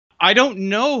I don't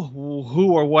know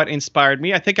who or what inspired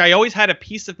me. I think I always had a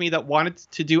piece of me that wanted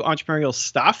to do entrepreneurial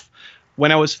stuff.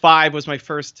 When I was 5 was my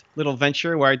first little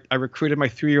venture where I recruited my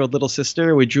 3-year-old little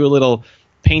sister. We drew a little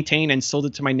painting and sold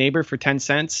it to my neighbor for 10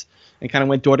 cents and kind of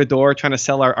went door to door trying to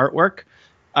sell our artwork.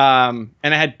 And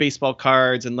I had baseball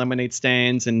cards and lemonade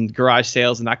stands and garage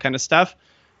sales and that kind of stuff.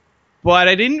 But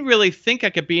I didn't really think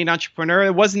I could be an entrepreneur.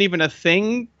 It wasn't even a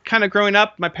thing kind of growing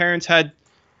up. My parents had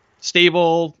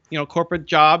stable, corporate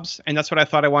jobs, and that's what I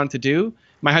thought I wanted to do.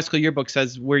 My high school yearbook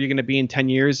says, where are you going to be in 10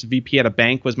 years? VP at a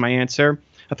bank was my answer.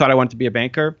 I thought I wanted to be a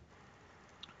banker,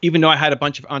 even though I had a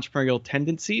bunch of entrepreneurial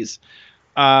tendencies.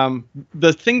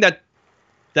 The thing that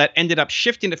ended up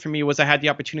shifting it for me was I had the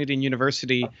opportunity in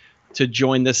university to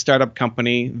join this startup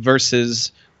company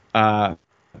versus, get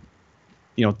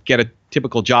a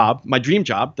typical job, my dream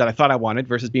job that I thought I wanted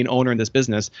versus being owner in this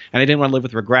business. And I didn't want to live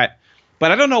with regret.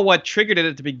 But I don't know what triggered it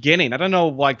at the beginning. I don't know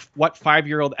what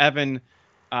 5-year-old Evan,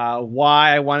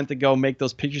 why I wanted to go make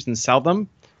those pictures and sell them.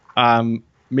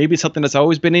 Maybe something that's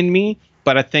always been in me,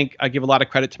 but I think I give a lot of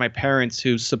credit to my parents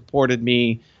who supported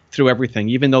me through everything.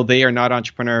 Even though they are not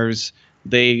entrepreneurs,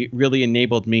 they really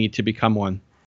enabled me to become one.